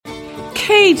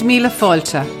Céad Míle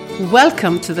Fáilte.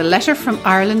 Welcome to the Letter from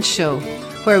Ireland show,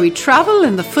 where we travel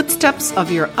in the footsteps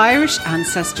of your Irish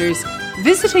ancestors,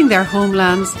 visiting their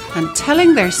homelands and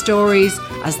telling their stories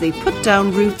as they put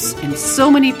down roots in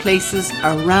so many places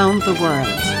around the world.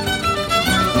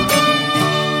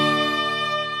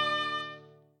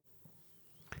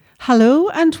 Hello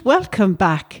and welcome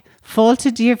back.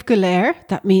 Fáilte Díobh go léir,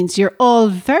 that means you're all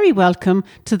very welcome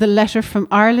to the Letter from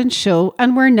Ireland show,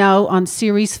 and we're now on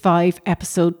Series 5,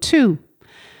 Episode 2.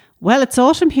 Well, it's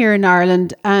autumn here in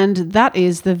Ireland, and that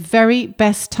is the very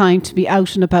best time to be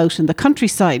out and about in the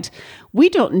countryside. We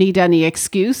don't need any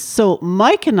excuse, so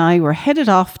Mike and I were headed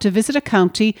off to visit a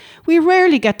county we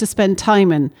rarely get to spend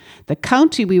time in. The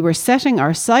county we were setting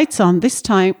our sights on this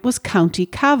time was County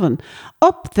Cavan,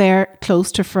 up there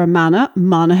close to Fermanagh,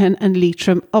 Monaghan and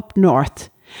Leitrim up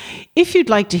north. If you'd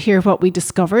like to hear what we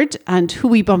discovered and who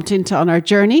we bumped into on our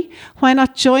journey, why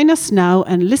not join us now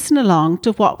and listen along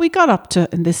to what we got up to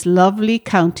in this lovely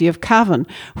county of Cavan,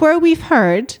 where we've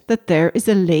heard that there is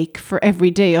a lake for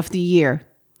every day of the year.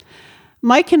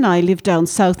 Mike and I live down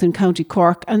south in County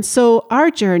Cork, and so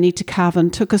our journey to Cavan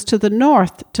took us to the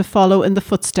north to follow in the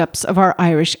footsteps of our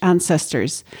Irish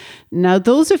ancestors. Now,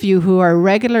 those of you who are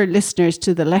regular listeners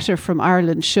to the Letter from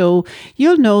Ireland show,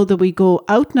 you'll know that we go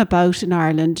out and about in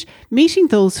Ireland, meeting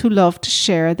those who love to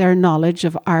share their knowledge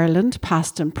of Ireland,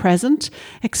 past and present,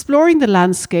 exploring the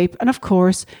landscape, and of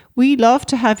course, we love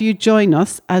to have you join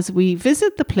us as we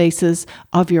visit the places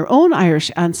of your own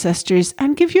Irish ancestors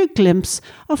and give you a glimpse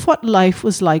of what life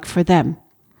was like for them.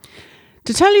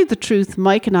 To tell you the truth,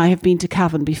 Mike and I have been to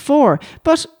Cavan before,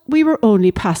 but we were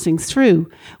only passing through.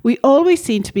 We always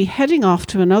seem to be heading off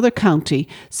to another county,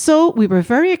 so we were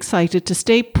very excited to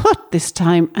stay put this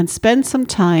time and spend some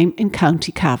time in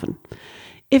County Cavan.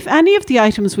 If any of the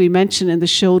items we mention in the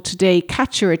show today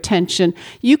catch your attention,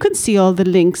 you can see all the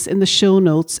links in the show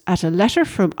notes at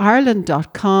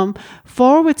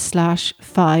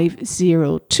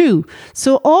aletterfromireland.com/502.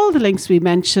 So all the links we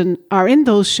mention are in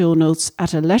those show notes at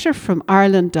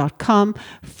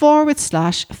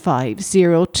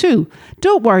aletterfromireland.com/502.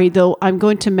 Don't worry though, I'm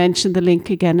going to mention the link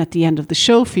again at the end of the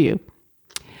show for you.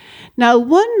 Now,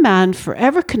 one man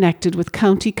forever connected with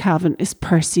County Cavan is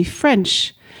Percy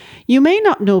French. You may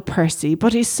not know Percy,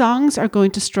 but his songs are going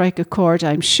to strike a chord,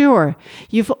 I'm sure.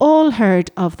 You've all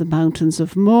heard of the Mountains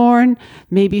of Mourne,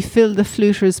 maybe Phil the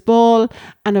Fluter's Ball,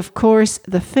 and of course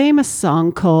the famous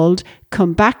song called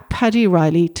Come Back Paddy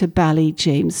Riley to Bally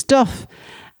James Duff.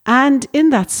 And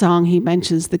in that song he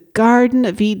mentions the Garden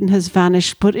of Eden has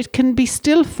vanished, but it can be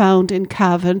still found in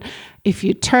Cavan if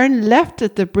you turn left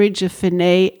at the bridge of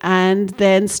Finney and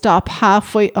then stop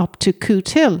halfway up to Coot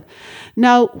Hill.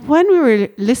 Now, when we were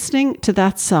listening to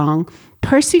that song,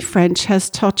 Percy French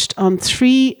has touched on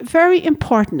three very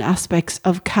important aspects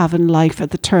of Cavan life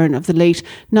at the turn of the late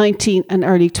 19th and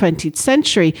early 20th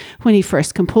century when he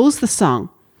first composed the song.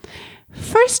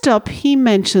 First up, he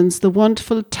mentions the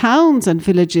wonderful towns and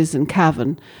villages in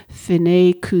Cavan,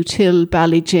 Finney, Coot Hill,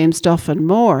 Ballyjames, Duff and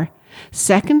more.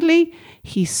 Secondly,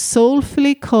 he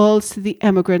soulfully calls to the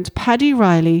emigrant Paddy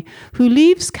Riley, who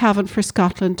leaves Cavan for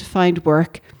Scotland to find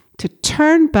work, to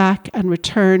turn back and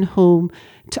return home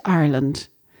to Ireland.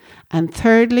 And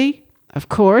thirdly, of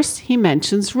course, he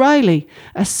mentions Riley,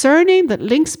 a surname that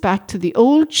links back to the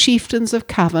old chieftains of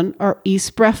Cavan, or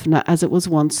East Breffna as it was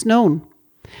once known.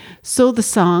 So the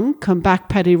song, Come Back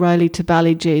Paddy Riley to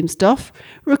Ballyjames Duff,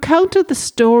 recounted the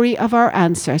story of our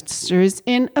ancestors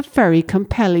in a very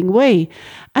compelling way,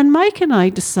 and Mike and I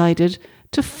decided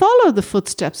to follow the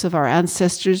footsteps of our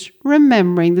ancestors,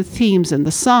 remembering the themes in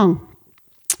the song.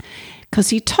 Because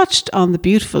he touched on the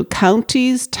beautiful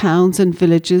counties, towns and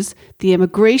villages, the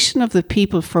immigration of the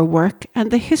people for work,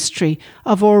 and the history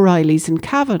of O'Reilly's in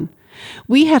Cavan.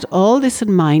 We had all this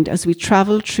in mind as we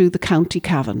travelled through the County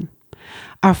Cavan.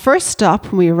 Our first stop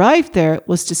when we arrived there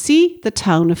was to see the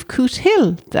town of Coot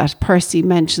Hill that Percy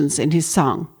mentions in his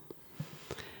song.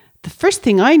 The first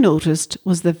thing I noticed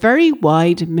was the very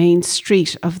wide main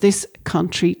street of this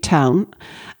country town,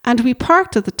 and we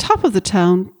parked at the top of the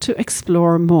town to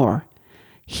explore more.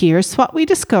 Here's what we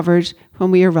discovered when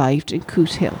we arrived in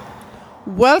Coot Hill.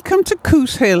 Welcome to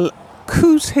Coot Hill.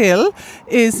 Coot Hill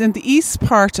is in the east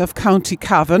part of County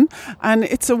Cavan, and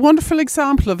it's a wonderful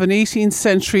example of an 18th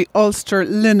century Ulster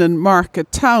linen market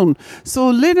town. So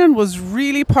linen was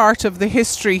really part of the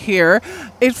history here.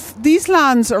 These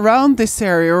lands around this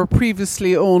area were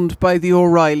previously owned by the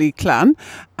O'Reilly clan,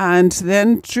 and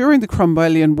then during the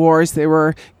Cromwellian Wars they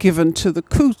were given to the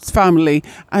Coote family,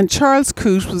 and Charles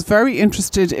Coote was very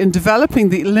interested in developing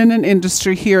the linen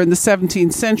industry here in the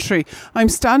 17th century. I'm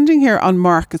standing here on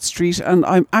Market Street and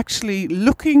I'm actually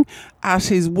looking at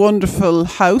his wonderful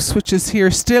house, which is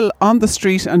here still on the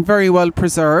street and very well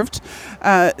preserved.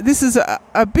 This is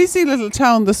a busy little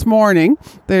town this morning.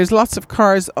 There's lots of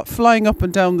cars flying up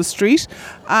and down the street,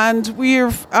 and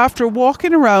we're after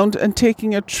walking around and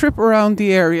taking a trip around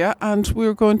the area, and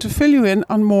we're going to fill you in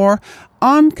on more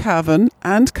on Cavan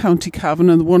and County Cavan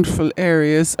and the wonderful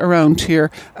areas around here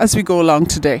as we go along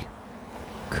today.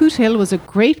 Cootehill was a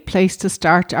great place to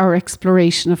start our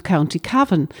exploration of County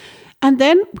Cavan, and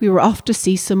then we were off to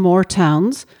see some more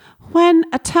towns when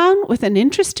a town with an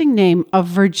interesting name of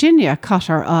Virginia caught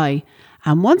our eye,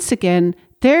 and once again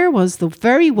there was the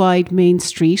very wide main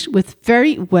street with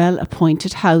very well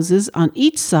appointed houses on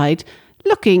each side,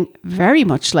 looking very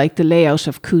much like the layout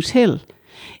of Cootehill.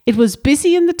 It was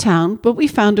busy in the town, but we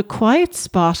found a quiet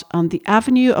spot on the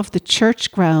avenue of the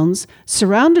church grounds,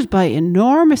 surrounded by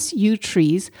enormous yew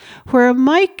trees, where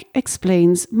Mike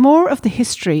explains more of the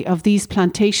history of these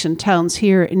plantation towns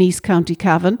here in East County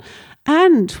Cavan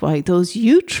and why those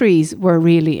yew trees were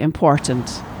really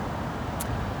important.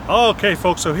 Okay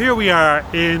folks, so here we are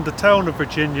in the town of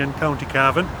Virginia in County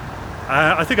Cavan.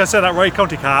 I think I said that right,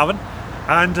 County Cavan.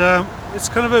 And it's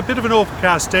kind of a bit of an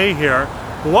overcast day here.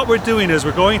 But what we're doing is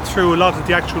we're going through a lot of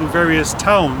the actual various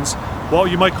towns,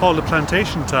 what you might call the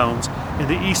plantation towns in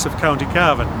the east of County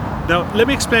Cavan. Now let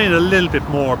me explain a little bit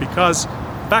more, because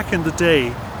back in the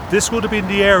day this would have been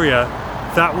the area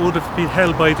that would have been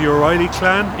held by the O'Reilly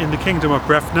clan in the Kingdom of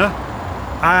Breffna,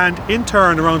 and in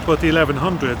turn around about the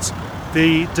 1100s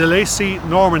the De Lacy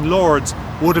Norman lords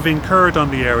would have incurred on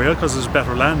the area because there's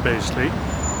better land basically.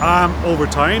 Over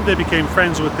time they became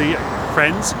friends with the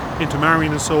friends,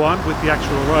 intermarrying and so on with the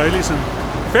actual O'Reillys,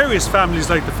 and various families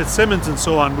like the Fitzsimmons and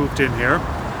so on moved in here.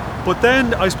 But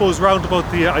then I suppose round about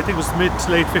the I think it was mid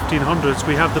to late 1500s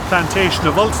we have the plantation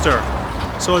of Ulster.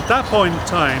 So at that point in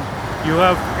time you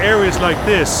have areas like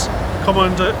this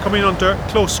coming under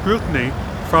close scrutiny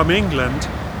from England,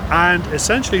 and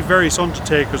essentially various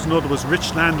undertakers, in other words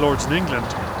rich landlords in England,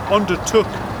 undertook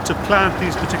to plant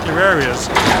these particular areas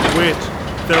with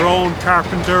their own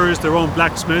carpenters, their own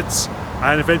blacksmiths,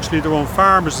 and eventually their own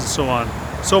farmers and so on.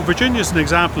 So Virginia is an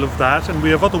example of that, and we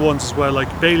have other ones as well, like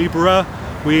Ballyborough.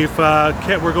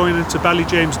 We're going into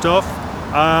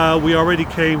Ballyjamesduff. We already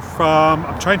came from,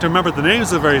 I'm trying to remember the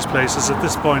names of the various places at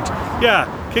this point. Yeah,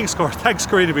 Kingscourt, thanks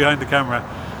Karina behind the camera.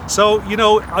 So, you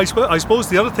know, I suppose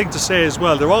the other thing to say as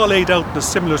well, they're all laid out in a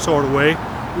similar sort of way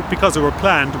because they were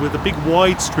planned with a big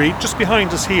wide street just behind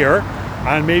us here,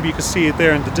 and maybe you can see it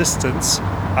there in the distance,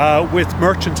 with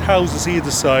merchant houses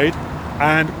either side,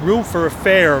 and room for a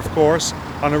fair, of course,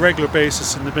 on a regular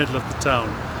basis in the middle of the town.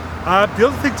 The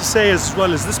other thing to say as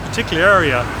well is this particular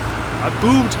area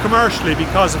boomed commercially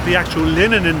because of the actual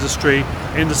linen industry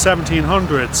in the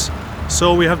 1700s.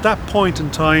 So we have that point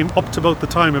in time up to about the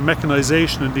time of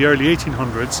mechanisation in the early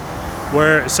 1800s,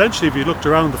 where essentially if you looked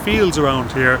around the fields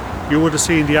around here you would have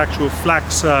seen the actual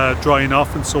flax drying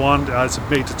off and so on as it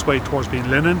made its way towards being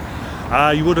linen.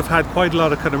 You would have had quite a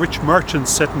lot of kind of rich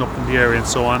merchants setting up in the area and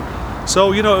so on.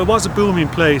 So, you know, it was a booming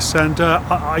place, and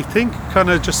I think, kind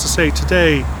of just to say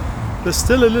today, there's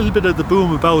still a little bit of the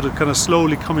boom about it kind of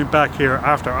slowly coming back here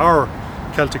after our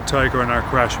Celtic Tiger and our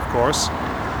crash, of course.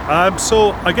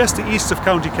 So I guess the east of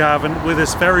County Cavan, with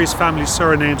its various family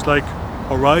surnames like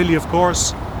O'Reilly, of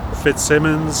course,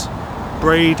 Fitzsimmons,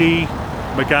 Brady,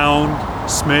 McGowan,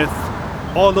 Smith,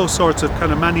 all those sorts of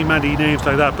kind of many names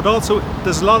like that. But also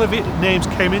there's a lot of names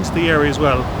came into the area as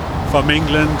well from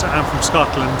England and from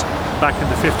Scotland back in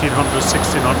the 1500s,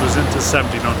 1600s into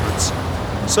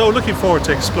 1700s. So looking forward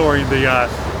to exploring the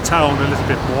town a little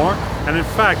bit more. And in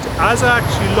fact, as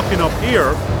actually looking up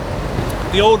here,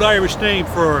 the old Irish name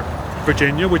for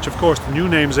Virginia, which of course the new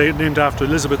name is named after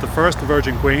Elizabeth I, the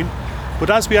Virgin Queen. But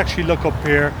as we actually look up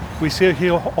here, we see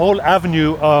here a whole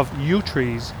avenue of yew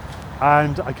trees.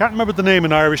 And I can't remember the name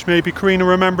in Irish, maybe Karina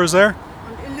remembers there?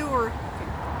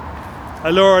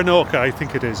 Allure, no, okay, I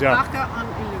think it is,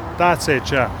 yeah. That's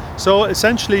it, yeah. So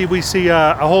essentially we see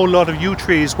a whole lot of yew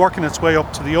trees working its way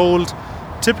up to the old,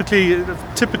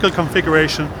 typical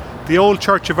configuration, the old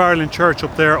Church of Ireland church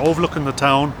up there overlooking the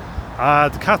town,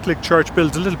 the Catholic church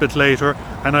built a little bit later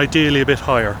and ideally a bit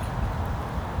higher.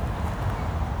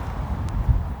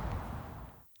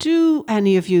 Do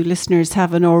any of you listeners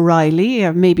have an O'Reilly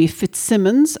or maybe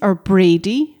Fitzsimmons or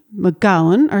Brady,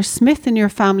 McGowan or Smith in your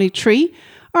family tree?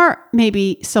 Or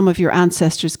maybe some of your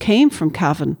ancestors came from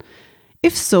Cavan.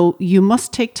 If so, you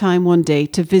must take time one day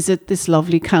to visit this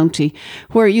lovely county,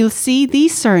 where you'll see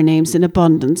these surnames in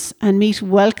abundance and meet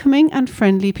welcoming and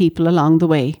friendly people along the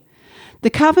way. The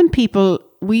Cavan people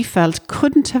we felt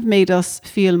couldn't have made us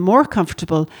feel more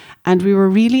comfortable, and we were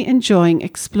really enjoying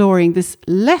exploring this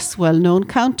less well-known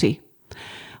county.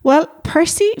 Well,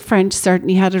 Percy French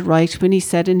certainly had it right when he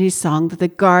said in his song that the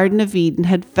Garden of Eden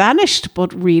had vanished,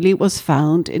 but really was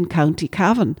found in County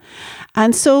Cavan.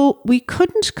 And so we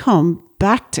couldn't come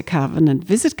back to Cavan and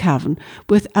visit Cavan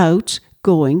without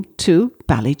going to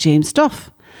Ballyjamestuff.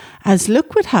 As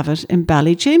luck would have it, in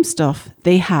Ballyjamestuff,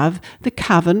 they have the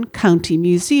Cavan County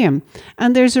Museum,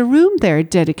 and there's a room there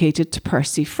dedicated to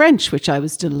Percy French, which I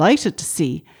was delighted to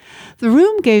see. The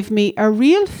room gave me a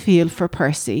real feel for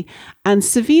Percy, and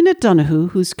Savina Donoghue,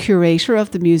 who's curator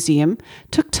of the museum,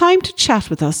 took time to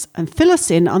chat with us and fill us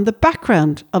in on the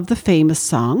background of the famous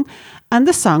song and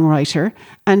the songwriter,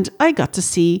 and I got to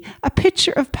see a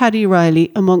picture of Paddy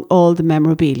Riley among all the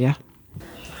memorabilia.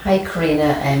 Hi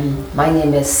Karina, my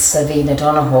name is Savina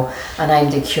Donoghue and I'm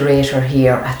the curator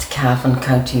here at the Cavan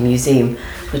County Museum,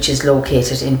 which is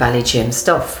located in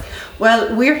Ballyjamestuff.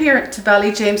 Well, we're here to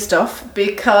Ballyjamestuff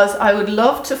because I would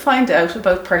love to find out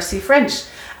about Percy French.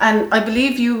 And I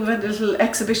believe you have a little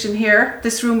exhibition here.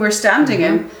 This room we're standing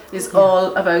in is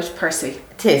all about Percy.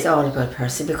 It is all about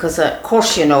Percy because of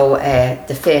course you know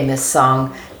the famous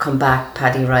song Come Back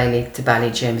Paddy Riley to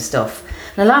Ballyjamestuff.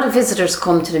 And a lot of visitors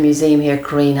come to the museum here,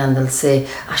 Karina, and they'll say,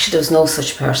 actually there was no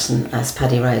such person as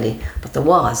Paddy Riley, but there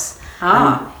was.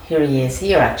 Here he is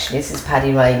here actually, this is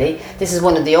Paddy Riley. This is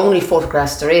one of the only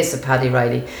photographs there is of Paddy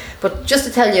Riley. But just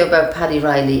to tell you about Paddy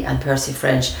Riley and Percy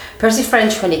French. Percy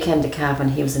French, when he came to Cavan,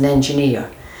 he was an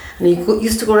engineer. And he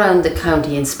used to go around the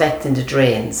county inspecting the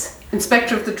drains.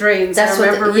 Inspector of the drains. That's I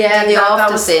remember they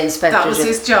often was, say inspector. That was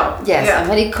his job. Yes, yeah. And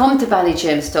when he come to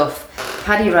Ballyjamestuff,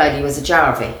 Paddy Riley was a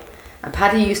jarvey. And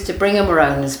Paddy used to bring him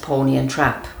around his pony and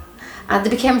trap. And they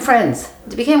became friends.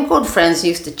 They became good friends. They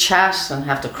used to chat and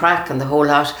have the crack and the whole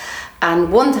lot.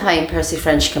 And one time Percy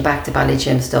French came back to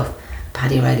Ballyjamestuff,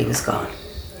 Paddy Riley was gone.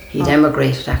 He'd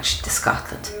emigrated actually to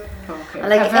Scotland. Okay. And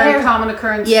like a very common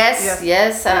occurrence.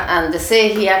 Yes. And they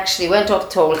say he actually went up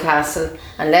to Oldcastle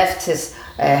and left his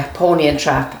pony and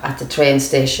trap at the train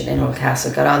station in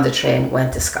Oldcastle, got on the train,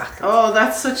 went to Scotland. Oh,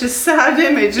 that's such a sad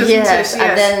image, isn't it? Yes,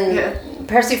 and then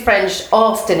Percy French,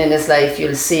 often in his life,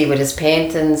 you'll see with his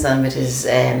paintings and with his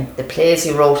the plays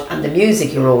he wrote and the music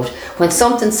he wrote, when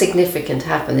something significant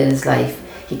happened in his life,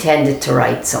 he tended to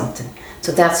write something.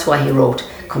 So that's why he wrote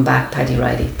Come Back Paddy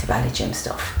Riley to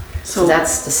Ballyjamestuff. So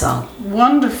that's the song.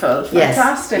 Wonderful,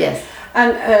 fantastic. Yes.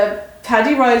 And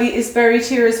Paddy Riley is buried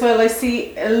here as well, I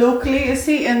see, locally, is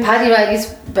he? Paddy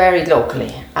Riley's buried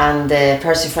locally, and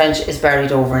Percy French is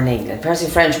buried over in England. Percy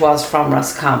French was from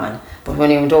Roscommon, but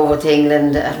when he went over to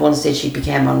England, at one stage he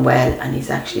became unwell, and he's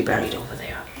actually buried over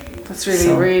there. That's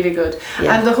really good.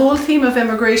 Yeah. And the whole theme of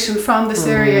immigration from this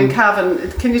area in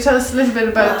Cavan, can you tell us a little bit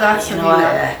about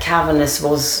that? Cavan, I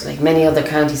suppose, like many other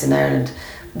counties in Ireland,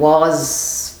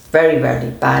 was very,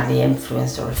 very badly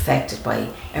influenced or affected by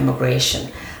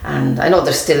immigration. And I know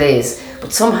there still is,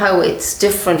 but somehow it's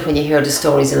different when you hear the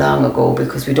stories long ago,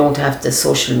 because we don't have the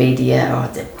social media or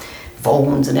the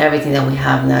phones and everything that we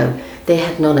have now. They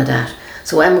had none of that.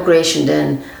 So emigration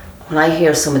then, when I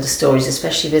hear some of the stories,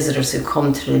 especially visitors who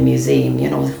come to the museum, you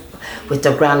know, with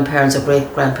their grandparents or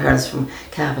great-grandparents from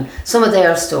Cavan, some of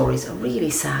their stories are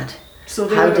really sad. So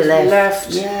they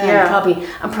left. Yeah.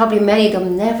 And probably many of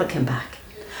them never came back.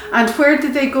 And where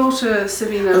did they go to,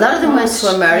 Sabina? A lot of them went to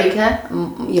America,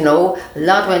 you know, a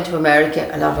lot went to America,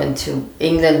 a lot went to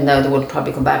England. Now they would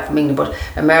probably come back from England, but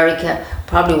America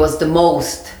probably was the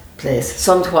most place.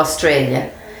 Some to Australia,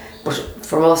 but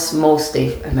for us,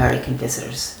 mostly American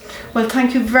visitors. Well,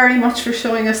 thank you very much for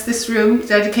showing us this room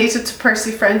dedicated to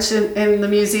Percy French in the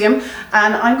museum.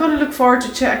 And I'm going to look forward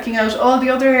to checking out all the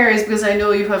other areas, because I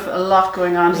know you have a lot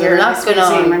going on here in this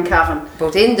museum in Cavan.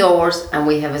 Both indoors, and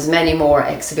we have as many more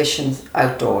exhibitions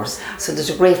outdoors. So there's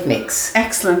a great mix.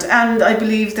 Excellent. And I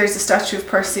believe there's a statue of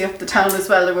Percy up the town as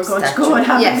well that we're going to go and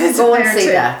have a visit go and there see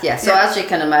too. that. Yeah. So as you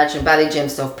can imagine,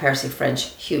 Ballyjamestuff, Percy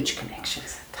French, huge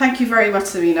connections. Thank you very much,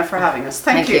 Sabina, for having us.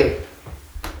 Thank you.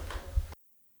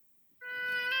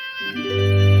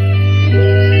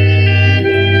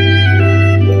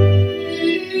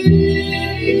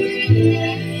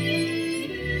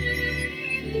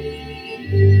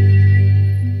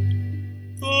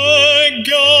 The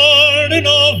Garden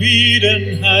of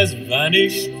Eden has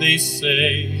vanished, they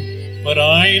say, but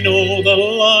I know the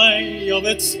lie of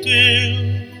it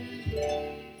still.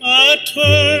 I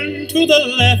turn to the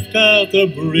left at the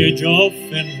bridge of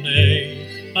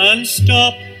Finney and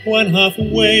stop when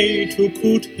halfway to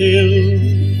Coot Hill.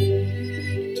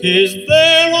 'Tis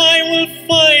there I will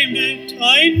find it,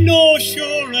 I know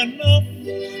sure enough,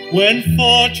 when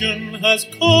fortune has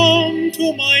come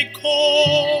to my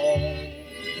call.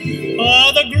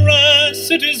 Ah, the grass,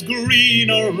 it is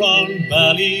greener round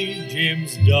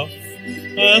Ballyjamesduff,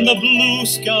 and the blue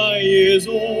sky is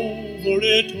over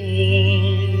it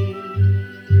all.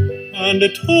 And the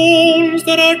tones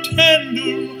that are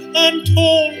tender and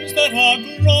tones that are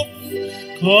gruff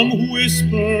come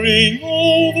whispering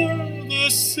over the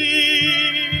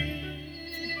sea.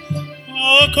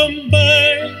 Ah, come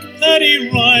back, Paddy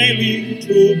Riley,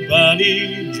 to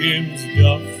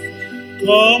Ballyjamesduff.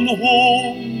 Come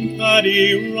home,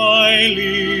 Paddy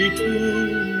Riley, to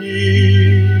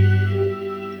me.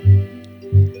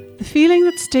 The feeling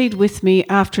that stayed with me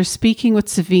after speaking with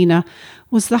Savina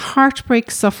was the heartbreak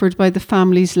suffered by the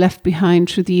families left behind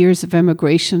through the years of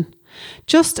emigration.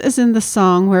 Just as in the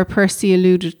song where Percy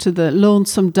alluded to the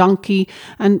lonesome donkey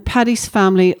and Paddy's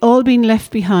family all being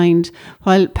left behind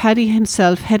while Paddy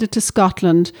himself headed to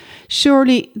Scotland,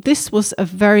 surely this was a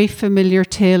very familiar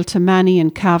tale to many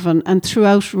in Cavan and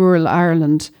throughout rural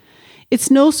Ireland.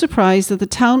 It's no surprise that the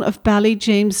town of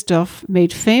Ballyjamesduff,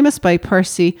 made famous by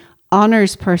Percy,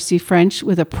 honours Percy French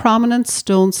with a prominent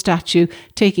stone statue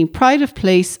taking pride of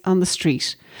place on the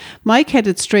street. Mike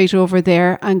headed straight over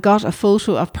there and got a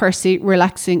photo of Percy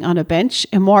relaxing on a bench,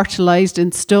 immortalised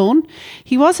in stone.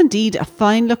 He was indeed a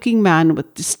fine-looking man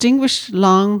with distinguished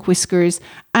long whiskers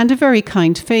and a very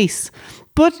kind face.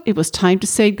 But it was time to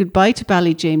say goodbye to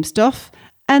Ballyjamesduff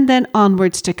and then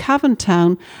onwards to Cavan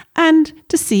town and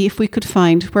to see if we could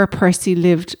find where Percy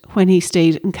lived when he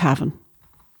stayed in Cavan.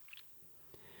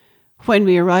 When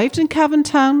we arrived in Cavan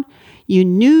town, you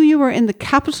knew you were in the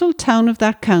capital town of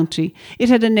that county. It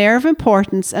had an air of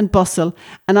importance and bustle,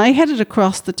 and I headed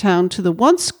across the town to the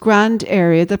once grand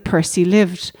area that Percy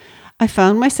lived. I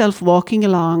found myself walking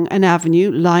along an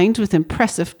avenue lined with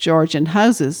impressive Georgian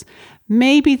houses.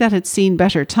 Maybe that had seen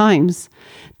better times.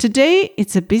 Today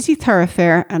it's a busy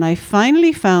thoroughfare, and I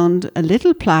finally found a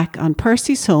little plaque on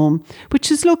Percy's home, which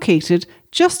is located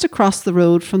just across the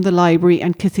road from the library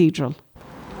and cathedral.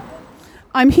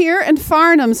 I'm here in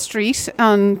Farnham Street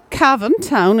on Cavan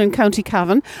Town in County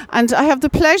Cavan, and I have the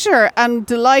pleasure and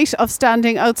delight of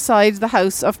standing outside the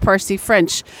house of Percy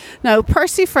French. Now,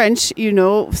 Percy French, you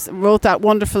know, wrote that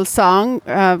wonderful song,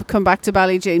 Come Back to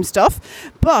Ballyjamesduff,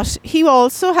 but he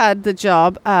also had the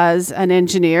job as an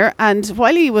engineer, and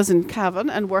while he was in Cavan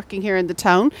and working here in the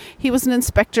town, he was an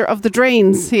inspector of the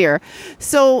drains here.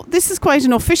 So this is quite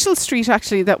an official street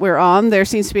actually that we're on. There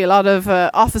seems to be a lot of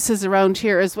offices around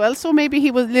here as well, so maybe he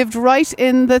lived right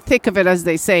in the thick of it, as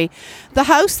they say. The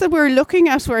house that we're looking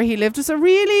at where he lived is a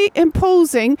really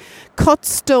imposing cut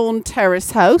stone terrace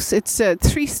house. It's a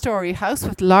 3-storey house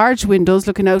with large windows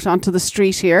looking out onto the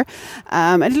street here,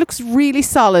 and it looks really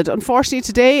solid. Unfortunately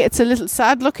today it's a little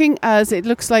sad looking as it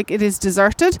looks like it is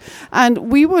deserted, and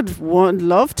we would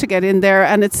love to get in there,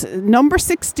 and it's number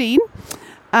 16.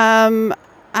 And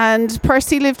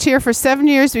Percy lived here for 7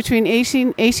 years between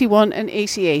 1881 and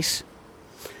 88.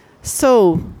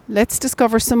 So, let's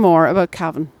discover some more about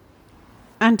Cavan.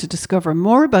 And to discover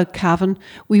more about Cavan,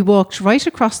 we walked right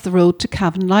across the road to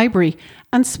Cavan Library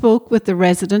and spoke with the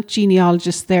resident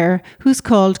genealogist there, who's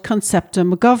called Concepta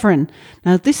McGovern.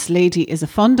 Now, this lady is a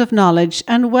fund of knowledge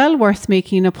and well worth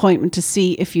making an appointment to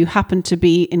see if you happen to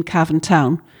be in Cavan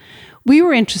town. We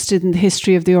were interested in the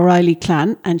history of the O'Reilly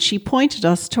clan, and she pointed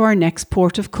us to our next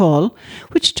port of call,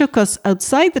 which took us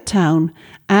outside the town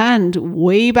and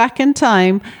way back in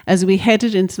time as we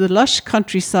headed into the lush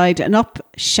countryside and up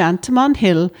Shantamon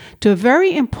Hill to a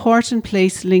very important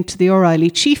place linked to the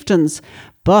O'Reilly chieftains.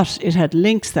 But it had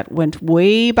links that went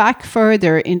way back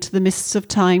further into the mists of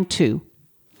time too.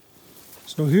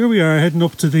 So here we are heading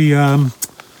up to the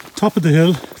top of the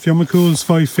hill, Fiomacool's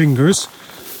Five Fingers.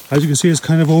 As you can see, it's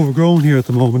kind of overgrown here at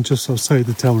the moment, just outside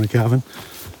the town of Cavan.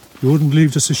 You wouldn't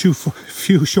believe just a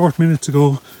few short minutes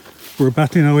ago, we were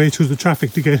battling our way through the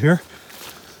traffic to get here.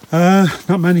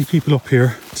 Not many people up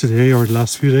here today or the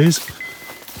last few days.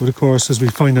 But of course, as we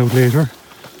find out later,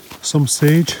 some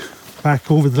stage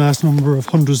back over the last number of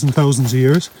hundreds and thousands of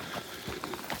years,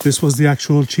 this was the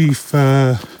actual chief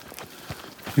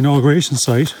inauguration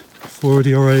site for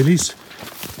the O'Reillys,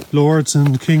 lords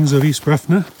and kings of East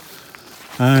Breffna.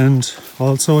 And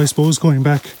also, I suppose, going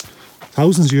back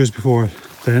thousands of years before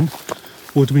then,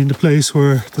 would have been the place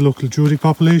where the local Druidic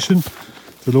population,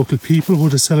 the local people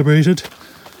would have celebrated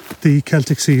the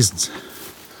Celtic seasons.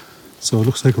 So it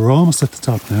looks like we're almost at the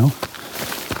top now.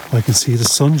 I can see the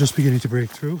sun just beginning to break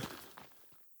through.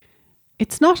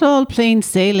 It's not all plain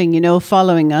sailing,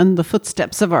 following on the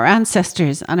footsteps of our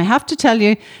ancestors. And I have to tell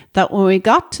you that when we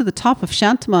got to the top of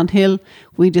Shantamon Hill,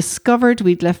 we discovered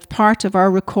we'd left part of our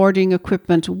recording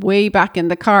equipment way back in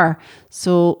the car.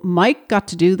 So Mike got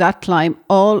to do that climb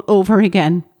all over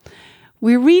again.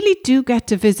 We really do get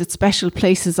to visit special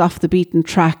places off the beaten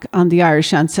track on the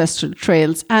Irish ancestral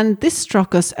trails, and this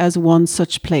struck us as one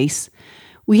such place.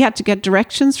 We had to get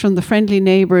directions from the friendly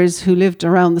neighbours who lived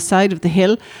around the side of the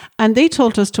hill, and they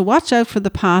told us to watch out for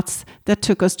the paths that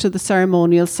took us to the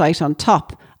ceremonial site on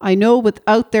top. I know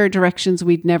without their directions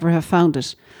we'd never have found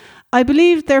it. I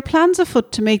believe there are plans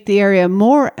afoot to make the area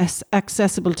more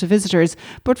accessible to visitors,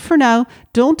 but for now,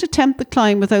 don't attempt the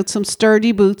climb without some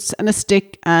sturdy boots and a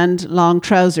stick and long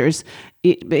trousers.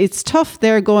 It's tough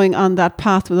there going on that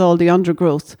path with all the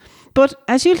undergrowth. But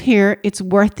as you'll hear, it's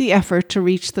worth the effort to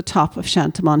reach the top of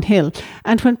Shantamon Hill.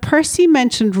 And when Percy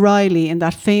mentioned Riley in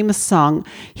that famous song,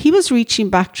 he was reaching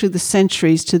back through the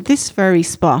centuries to this very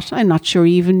spot. I'm not sure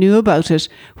he even knew about it,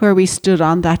 where we stood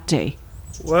on that day.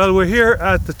 Well, we're here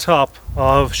at the top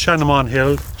of Shantamon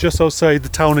Hill, just outside the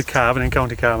town of Cavan in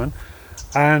County Cavan.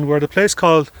 And we're at a place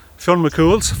called Fionn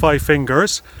McCool's, Five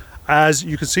Fingers. As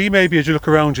you can see maybe as you look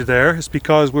around you there, it's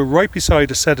because we're right beside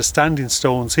a set of standing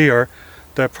stones here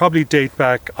that probably date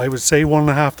back, I would say,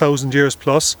 1,500 years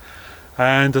plus.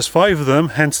 And there's 5 of them,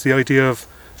 hence the idea of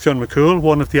Fionn McCool,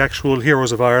 one of the actual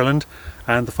heroes of Ireland,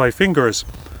 and the Five Fingers.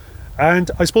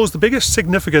 And I suppose the biggest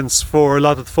significance for a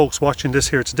lot of the folks watching this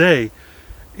here today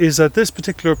is that this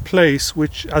particular place,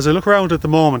 which as I look around at the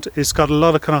moment, it's got a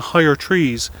lot of kind of higher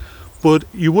trees, but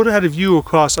you would have had a view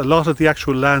across a lot of the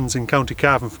actual lands in County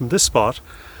Cavan from this spot,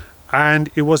 and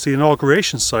it was the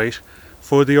inauguration site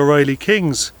for the O'Reilly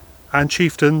kings and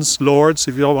chieftains, lords,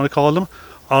 if you don't want to call them,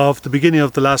 of the beginning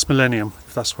of the last millennium,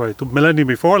 if that's right. The millennium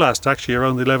before last, actually,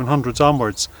 around the 1100s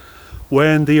onwards,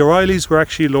 when the O'Reillys were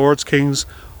actually lords, kings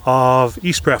of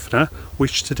East Breffna,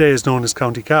 which today is known as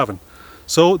County Cavan.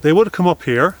 So they would have come up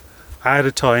here at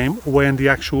a time when the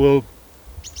actual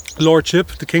lordship,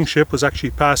 the kingship, was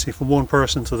actually passing from one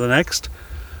person to the next.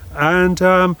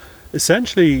 And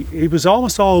essentially, it was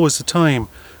almost always the time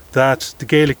that the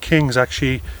Gaelic kings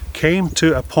actually came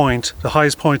to a point, the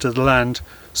highest point of the land,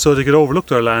 so they could overlook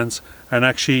their lands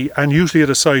and usually at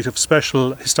a site of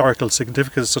special historical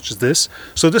significance such as this.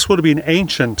 So this would have been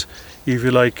ancient, if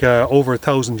you like, over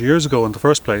 1,000 years ago in the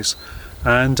first place.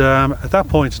 And at that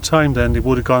point in time then they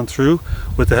would have gone through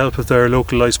with the help of their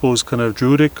local, I suppose, kind of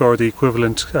Druidic or the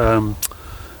equivalent, I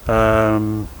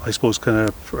suppose, kind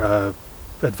of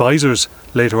advisors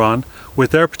later on,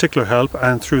 with their particular help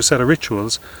and through a set of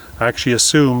rituals, actually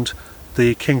assumed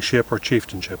the kingship or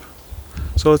chieftainship.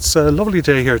 So it's a lovely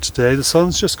day here today. The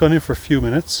sun's just gone in for a few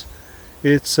minutes.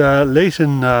 It's late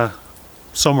in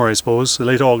summer, I suppose,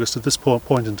 late August at this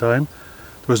point in time.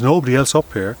 There was nobody else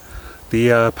up here.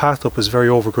 The path up is very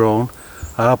overgrown,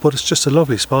 but it's just a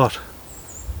lovely spot.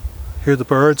 Hear the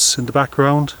birds in the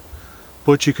background,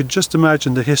 but you could just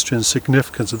imagine the history and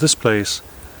significance of this place,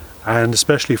 and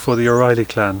especially for the O'Reilly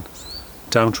clan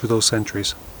down through those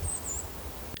centuries.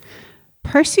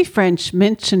 Percy French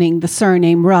mentioning the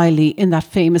surname Riley in that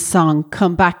famous song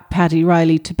Come Back Paddy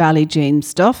Riley to Ballyjames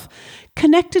Stuff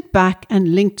connected back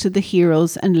and linked to the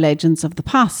heroes and legends of the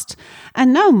past.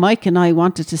 And now Mike and I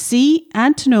wanted to see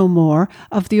and to know more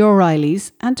of the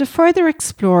O'Reillys and to further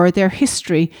explore their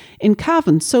history in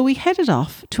Cavan. So we headed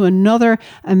off to another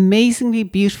amazingly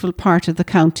beautiful part of the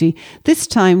county, this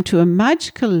time to a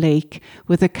magical lake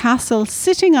with a castle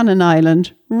sitting on an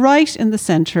island right in the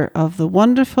centre of the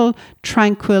wonderful,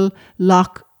 tranquil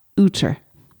Loch Oughter.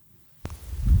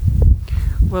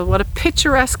 Well, what a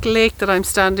picturesque lake that I'm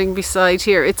standing beside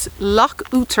here. It's Loch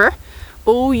Oughter,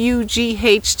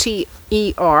 O-U-G-H-T-E-R,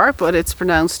 but it's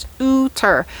pronounced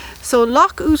Oughter. So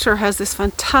Loch Oughter has this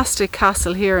fantastic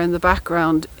castle here in the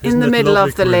background, in the middle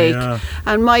of the lake. Yeah.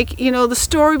 And Mike, you know, the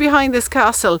story behind this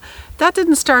castle, that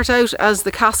didn't start out as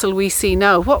the castle we see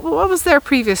now. What was there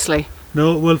previously?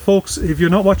 No, well folks, if you're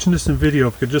not watching this in video,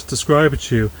 if I could just describe it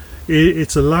to you,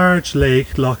 it's a large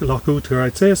lake, Loch Oughter.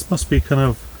 I'd say it must be kind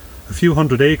of a few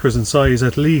hundred acres in size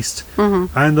at least.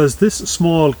 Mm-hmm. And there's this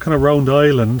small kind of round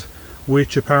island,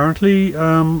 which apparently,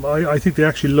 I think they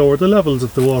actually lowered the levels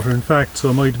of the water, in fact,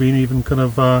 so it might have been even kind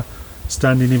of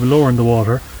standing even lower in the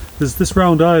water. There's this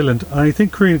round island, and I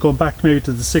think going back maybe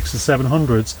to the 600s and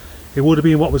 700s, it would have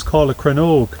been what was called a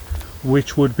crenog,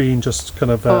 which would be just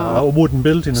kind of a wooden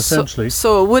building essentially.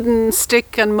 So a wooden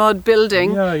stick and mud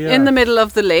building in the middle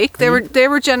of the lake. They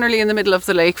were generally in the middle of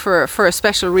the lake for a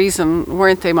special reason,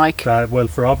 weren't they, Mike? Well,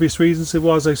 for obvious reasons it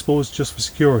was, I suppose, just for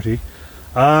security.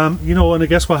 You know, and I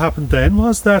guess what happened then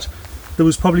was that that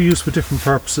was probably used for different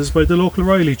purposes by the local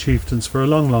Riley chieftains for a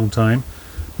long, long time.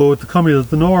 But with the coming of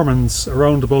the Normans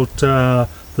around about the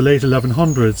late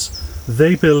 1100s,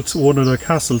 they built one of their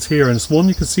castles here, and it's one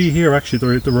you can see here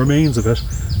actually, the remains of it.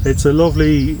 It's a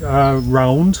lovely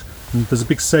round, and there's a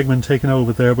big segment taken out of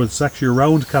it there, but it's actually a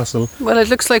round castle. Well, it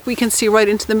looks like we can see right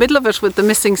into the middle of it with the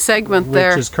missing segment there.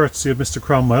 Which is courtesy of Mr.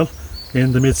 Cromwell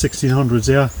in the mid-1600s,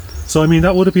 yeah. So I mean,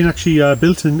 that would have been actually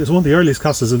built in, it's one of the earliest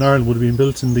castles in Ireland, would have been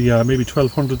built in the maybe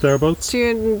 1200 thereabouts.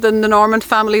 The Norman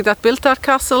family that built that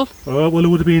castle? Well, it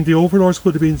would have been, the overlords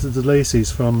would have been the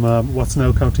Lacys from what's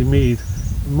now County Meath.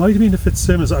 It might have been the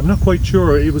Fitzsimmons, I'm not quite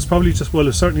sure. It was probably just, well, it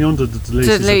was certainly under the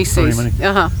Lacys at the time.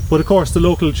 Uh-huh. But of course, the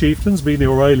local chieftains, being the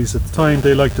O'Reillys at the time,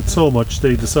 they liked it so much,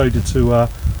 they decided to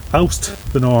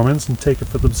oust the Normans and take it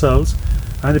for themselves.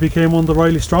 And it became one of the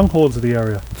Riley strongholds of the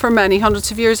area. For many hundreds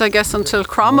of years, I guess, until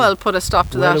Cromwell put a stop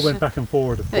to that. Well, it went back and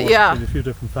forward, of course, yeah, between a few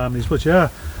different families. But yeah,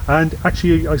 and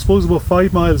actually, I suppose about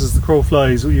 5 miles as the crow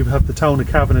flies, you have the town of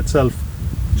Cavan itself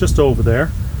just over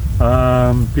there,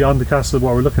 beyond the castle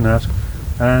what we're looking at.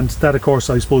 And that, of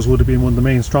course, I suppose would have been one of the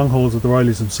main strongholds of the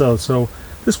Rileys themselves. So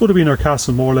this would have been our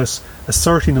castle, more or less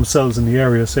asserting themselves in the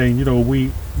area, saying,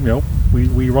 we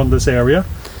run this area,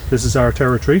 this is our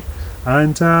territory.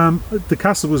 And the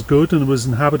castle was good and it was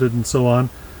inhabited and so on.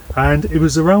 And it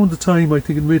was around the time, I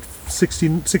think in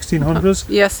mid-1600s,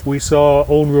 yes, we saw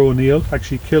Onru O'Neill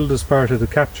actually killed as part of the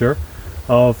capture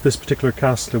of this particular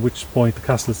castle, at which point the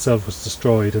castle itself was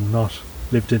destroyed and not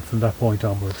lived in from that point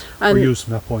onwards, or used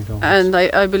from that point onwards. And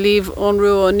I believe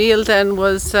Onru O'Neill then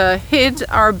was hid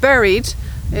or buried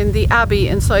in the abbey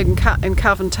inside in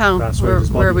Cavan town. That's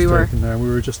where we were. There. We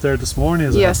were just there this morning,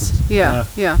 as yes, it happened.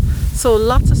 Yeah. So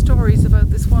lots of stories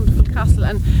about this wonderful castle,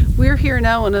 and we're here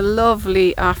now on a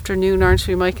lovely afternoon, aren't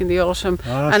we, Mike, in the autumn?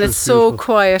 And it's so beautiful.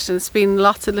 Quiet, and it's been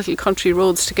lots of little country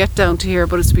roads to get down to here,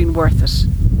 but it's been worth it.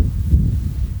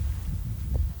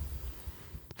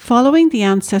 Following the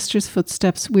ancestors'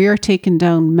 footsteps, we are taken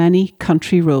down many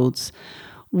country roads,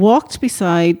 walked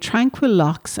beside tranquil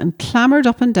lochs and clambered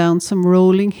up and down some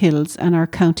rolling hills on our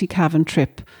County Cavan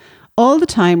trip, all the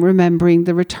time remembering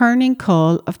the returning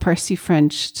call of Percy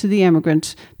French to the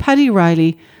emigrant Paddy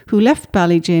Riley, who left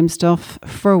Ballyjamesduff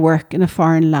for work in a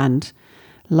foreign land,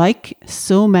 like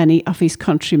so many of his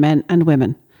countrymen and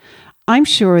women. I'm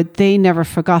sure they never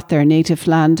forgot their native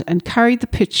land and carried the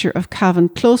picture of Cavan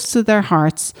close to their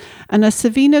hearts, and as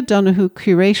Savina Donoghue,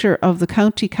 curator of the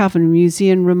County Cavan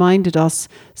Museum, reminded us,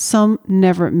 some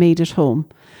never made it home.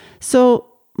 So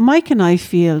Mike and I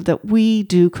feel that we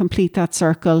do complete that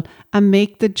circle and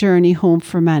make the journey home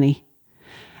for many.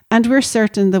 And we're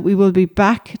certain that we will be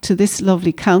back to this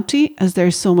lovely county, as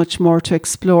there's so much more to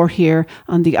explore here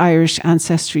on the Irish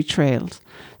Ancestry Trails.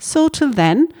 So till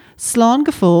then, Slán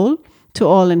go fóill to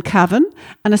all in Cavan,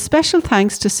 and a special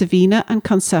thanks to Savina and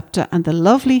Concepta and the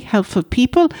lovely, helpful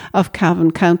people of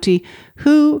Cavan County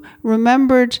who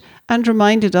remembered and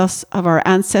reminded us of our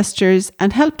ancestors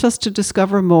and helped us to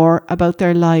discover more about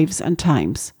their lives and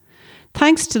times.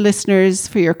 Thanks to listeners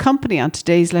for your company on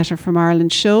today's Letter from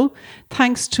Ireland show.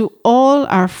 Thanks to all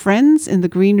our friends in the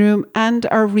Green Room and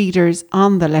our readers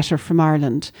on the Letter from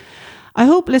Ireland. I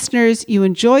hope, listeners, you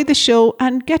enjoy the show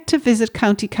and get to visit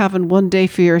County Cavan one day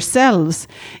for yourselves.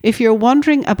 If you're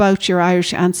wondering about your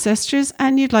Irish ancestors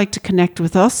and you'd like to connect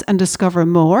with us and discover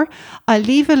more, I'll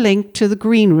leave a link to the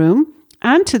Green Room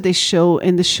and to this show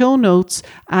in the show notes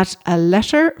at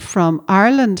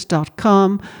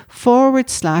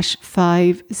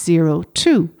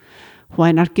aletterfromireland.com/502.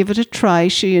 Why not give it a try?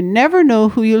 Sure, you never know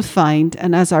who you'll find.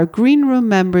 And as our Green Room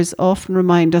members often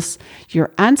remind us,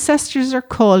 your ancestors are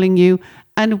calling you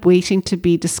and waiting to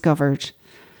be discovered.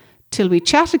 Till we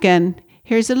chat again,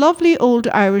 here's a lovely old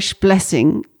Irish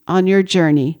blessing on your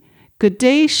journey. Good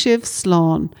day, Shiv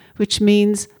Slán, which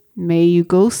means may you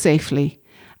go safely.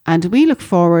 And we look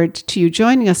forward to you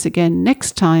joining us again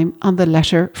next time on the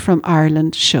Letter from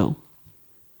Ireland show.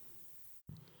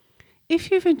 If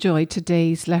you've enjoyed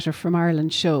today's Letter from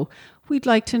Ireland show, we'd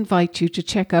like to invite you to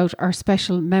check out our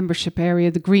special membership area,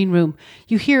 the Green Room.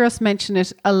 You hear us mention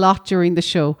it a lot during the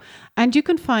show, and you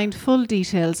can find full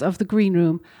details of the Green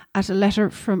Room at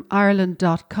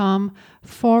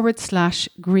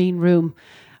aletterfromireland.com/Green Room.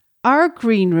 Our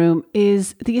Green Room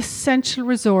is the essential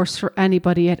resource for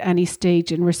anybody at any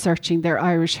stage in researching their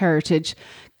Irish heritage,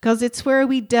 because it's where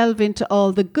we delve into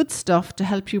all the good stuff to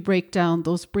help you break down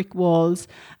those brick walls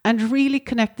and really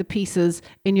connect the pieces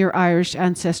in your Irish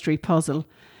ancestry puzzle.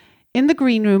 In the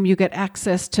green room, you get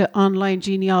access to online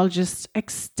genealogists,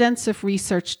 extensive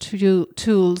research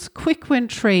tools, quick win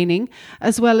training,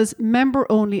 as well as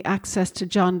member-only access to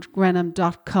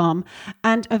johngrenham.com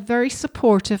and a very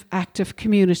supportive, active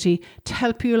community to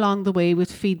help you along the way with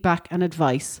feedback and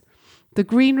advice. The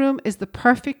Green Room is the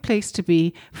perfect place to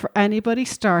be for anybody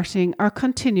starting or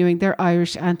continuing their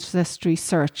Irish ancestry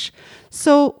search.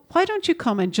 So why don't you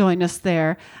come and join us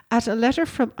there at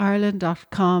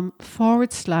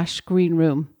aletterfromireland.com/Green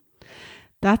Room.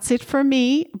 That's it for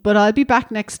me, but I'll be back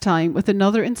next time with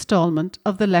another instalment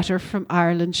of the Letter from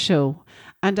Ireland show.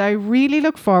 And I really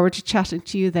look forward to chatting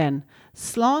to you then.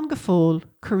 Slán go fóill,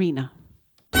 Karina.